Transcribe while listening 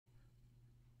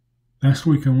Last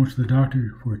week I went to the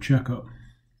doctor for a checkup,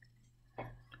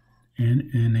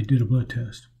 and they did a blood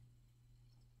test.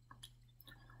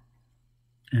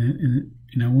 And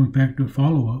I went back to a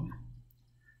follow-up,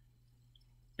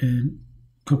 and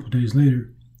a couple of days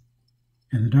later,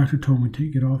 and the doctor told me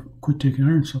to quit taking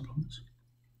iron supplements.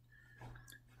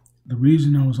 The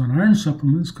reason I was on iron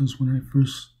supplements because when I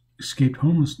first escaped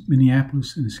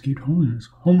Minneapolis and escaped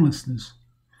homelessness,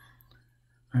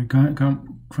 I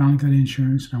finally got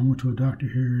insurance, and I went to a doctor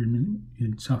here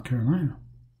in South Carolina.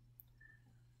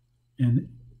 And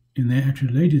after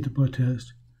they did the blood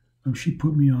test, she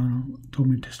put me on, told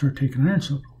me to start taking iron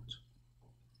supplements.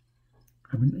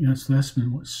 That's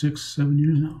been 6-7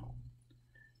 years now.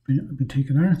 I've been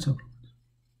taking iron supplements,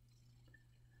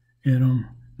 and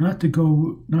not to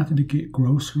get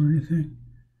gross or anything,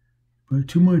 but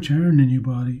too much iron in your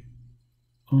body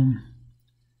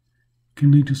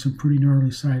can lead to some pretty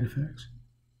gnarly side effects,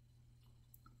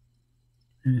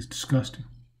 and it's disgusting.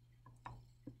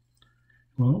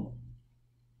 Well,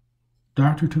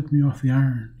 doctor took me off the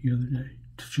iron the other day.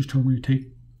 Just told me to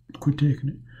quit taking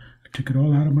it. I took it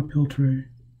all out of my pill tray,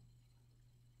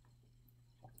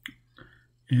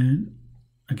 and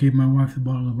I gave my wife the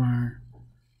bottle of iron,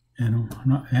 and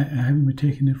I haven't been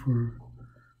taking it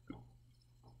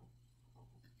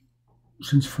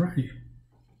since Friday.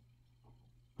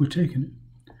 We're taking it,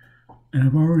 and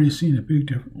I've already seen a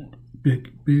big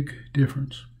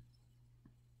difference.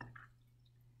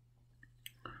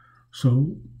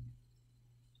 So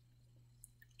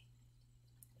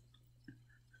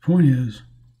the point is,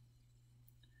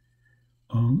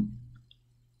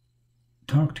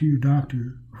 talk to your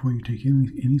doctor before you take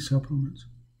any supplements,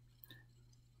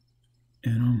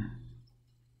 and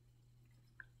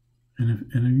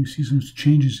if you see some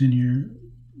changes in your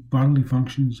bodily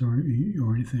functions or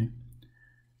anything,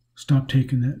 stop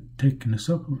taking the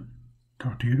supplement.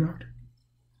 Talk to your doctor.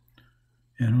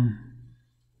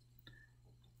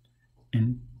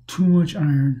 And too much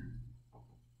iron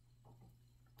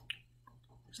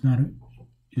is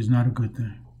not a good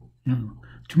thing.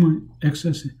 Too much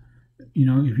excess. If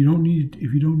you don't need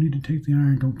to take the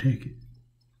iron, don't take it.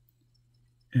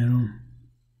 And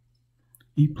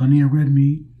eat plenty of red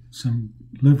meat, some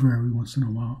liver every once in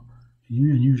a while,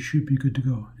 and you should be good to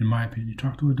go, in my opinion.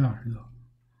 Talk to a doctor, though.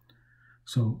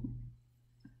 So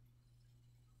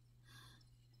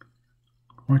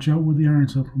watch out with the iron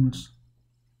supplements,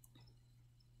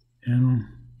 and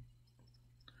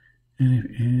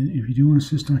if you do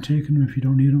insist on taking them, if you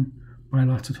don't need them, buy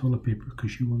lots of toilet paper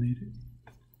because you will need it.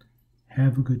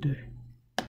 Have a good day.